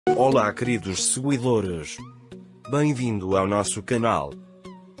Olá, queridos seguidores. Bem-vindo ao nosso canal.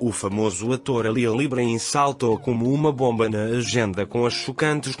 O famoso ator Halil İbrahim saltou como uma bomba na agenda com as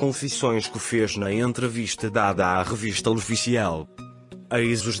chocantes confissões que fez na entrevista dada à revista oficial.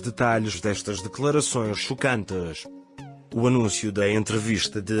 Eis os detalhes destas declarações chocantes. O anúncio da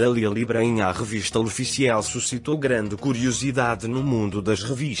entrevista de Halil İbrahim à revista oficial suscitou grande curiosidade no mundo das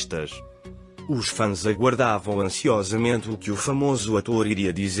revistas. Os fãs aguardavam ansiosamente o que o famoso ator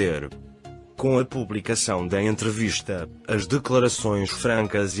iria dizer. Com a publicação da entrevista, as declarações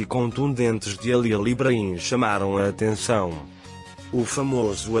francas e contundentes de Halil İbrahim chamaram a atenção. O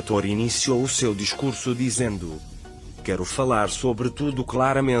famoso ator iniciou o seu discurso dizendo: "Quero falar sobre tudo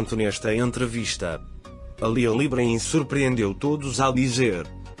claramente nesta entrevista." Halil İbrahim surpreendeu todos ao dizer: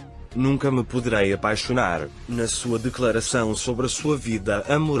 "Nunca me poderei apaixonar", na sua declaração sobre a sua vida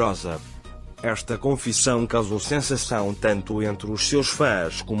amorosa. Esta confissão causou sensação tanto entre os seus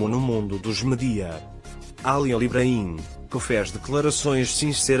fãs como no mundo dos mídia. Halil İbrahim, que fez declarações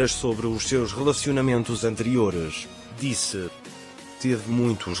sinceras sobre os seus relacionamentos anteriores, disse: "Tive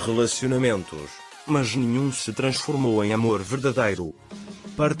muitos relacionamentos, mas nenhum se transformou em amor verdadeiro."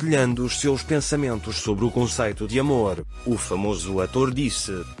 Partilhando os seus pensamentos sobre o conceito de amor, o famoso ator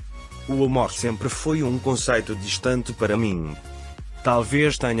disse: "O amor sempre foi um conceito distante para mim.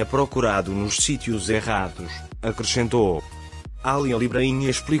 Talvez tenha procurado nos sítios errados", acrescentou. Halil İbrahim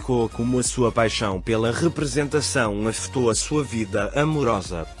explicou como a sua paixão pela representação afetou a sua vida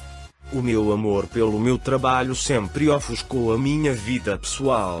amorosa. "O meu amor pelo meu trabalho sempre ofuscou a minha vida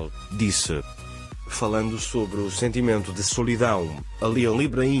pessoal", disse. Falando sobre o sentimento de solidão, Halil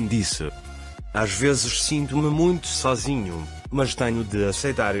İbrahim disse: "Às vezes sinto-me muito sozinho, mas tenho de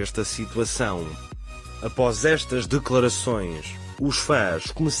aceitar esta situação." Após estas declarações, os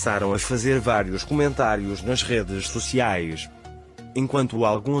fãs começaram a fazer vários comentários nas redes sociais. Enquanto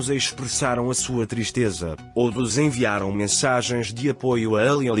alguns expressaram a sua tristeza, outros enviaram mensagens de apoio a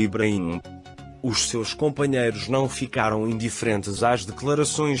Halil İbrahim. Os seus companheiros não ficaram indiferentes às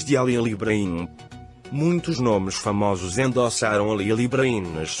declarações de Halil İbrahim. Muitos nomes famosos endossaram Halil İbrahim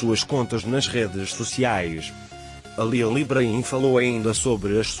nas suas contas nas redes sociais. Halil İbrahim falou ainda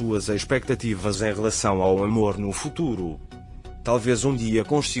sobre as suas expectativas em relação ao amor no futuro. "Talvez um dia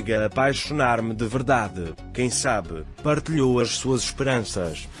consiga apaixonar-me de verdade, quem sabe", partilhou as suas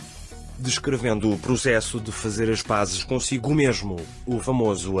esperanças. Descrevendo o processo de fazer as pazes consigo mesmo, o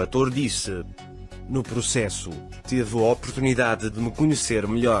famoso ator disse: "No processo, tive a oportunidade de me conhecer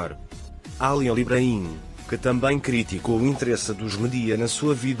melhor." Halil İbrahim, que também criticou o interesse dos mídia na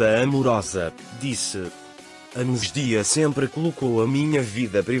sua vida amorosa, disse: "A mídia sempre colocou a minha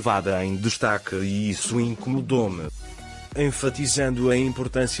vida privada em destaque e isso incomodou-me." Enfatizando a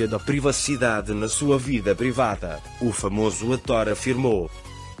importância da privacidade na sua vida privada, o famoso ator afirmou: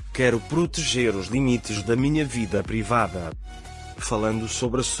 "Quero proteger os limites da minha vida privada." Falando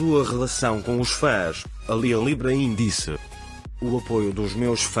sobre a sua relação com os fãs, Halil İbrahim disse: "O apoio dos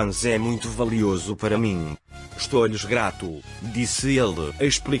meus fãs é muito valioso para mim. Estou-lhes grato", disse ele,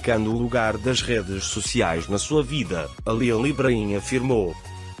 explicando o lugar das redes sociais na sua vida. Halil İbrahim afirmou: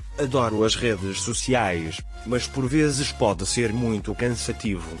 "Adoro as redes sociais, mas por vezes pode ser muito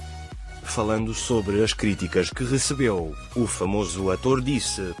cansativo." Falando sobre as críticas que recebeu, o famoso ator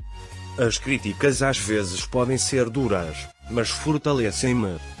disse: "As críticas às vezes podem ser duras, mas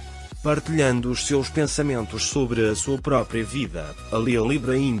fortalecem-me." Partilhando os seus pensamentos sobre a sua própria vida, Halil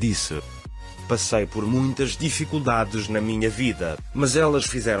İbrahim disse: "Passei por muitas dificuldades na minha vida, mas elas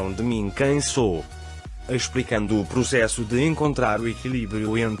fizeram de mim quem sou." Explicando o processo de encontrar o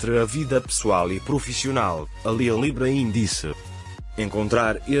equilíbrio entre a vida pessoal e profissional, Halil İbrahim disse: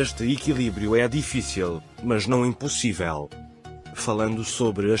 "Encontrar este equilíbrio é difícil, mas não impossível." Falando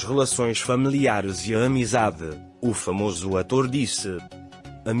sobre as relações familiares e a amizade, o famoso ator disse: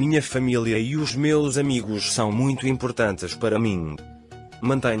 "A minha família e os meus amigos são muito importantes para mim.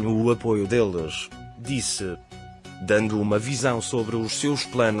 Mantenho o apoio deles", disse. Dando uma visão sobre os seus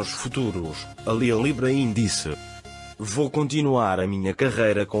planos futuros, Halil İbrahim disse: "Vou continuar a minha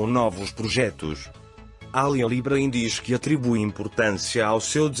carreira com novos projetos." Halil İbrahim diz que atribui importância ao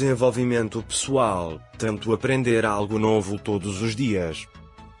seu desenvolvimento pessoal, tanto aprender algo novo todos os dias.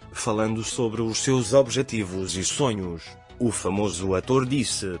 Falando sobre os seus objetivos e sonhos, o famoso ator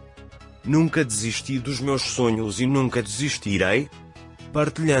disse: "Nunca desisti dos meus sonhos e nunca desistirei."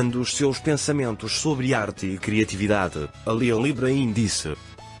 Partilhando os seus pensamentos sobre arte e criatividade, Halil İbrahim disse: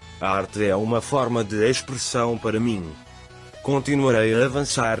 "A arte é uma forma de expressão para mim. Continuarei a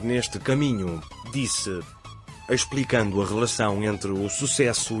avançar neste caminho", disse. Explicando a relação entre o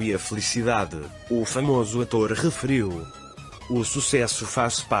sucesso e a felicidade, o famoso ator referiu: O sucesso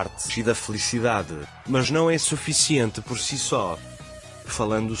faz parte da felicidade, mas não é suficiente por si só.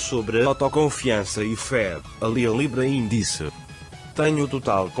 Falando sobre autoconfiança e fé, Halil İbrahim disse: "Tenho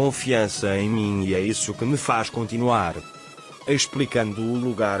total confiança em mim e é isso que me faz continuar." Explicando o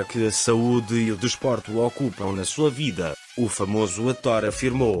lugar que a saúde e o desporto ocupam na sua vida, o famoso ator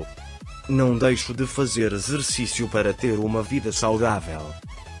afirmou: "Não deixo de fazer exercício para ter uma vida saudável."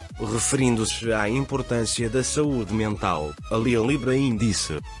 Referindo-se à importância da saúde mental, Halil İbrahim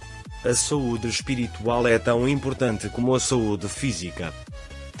disse: "A saúde espiritual é tão importante como a saúde física.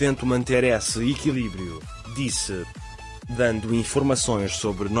 Tento manter esse equilíbrio", disse. Dando informações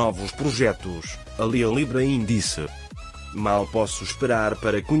sobre novos projetos, Halil İbrahim disse: "Mal posso esperar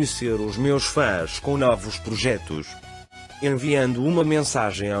para conhecer os meus fãs com novos projetos." Enviando uma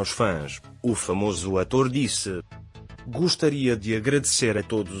mensagem aos fãs, o famoso ator disse: "Gostaria de agradecer a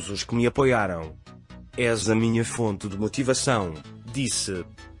todos os que me apoiaram. És a minha fonte de motivação", disse.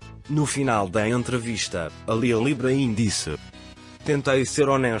 No final da entrevista, Halil İbrahim disse: "Tentei ser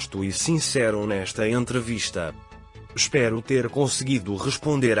honesto e sincero nesta entrevista. Espero ter conseguido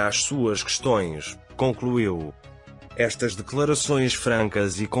responder às suas questões", concluiu. Estas declarações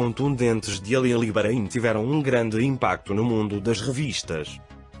francas e contundentes de Halil İbrahim tiveram um grande impacto no mundo das revistas.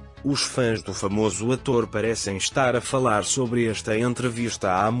 Os fãs do famoso ator parecem estar a falar sobre esta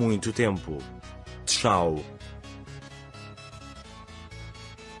entrevista há muito tempo. Tchau.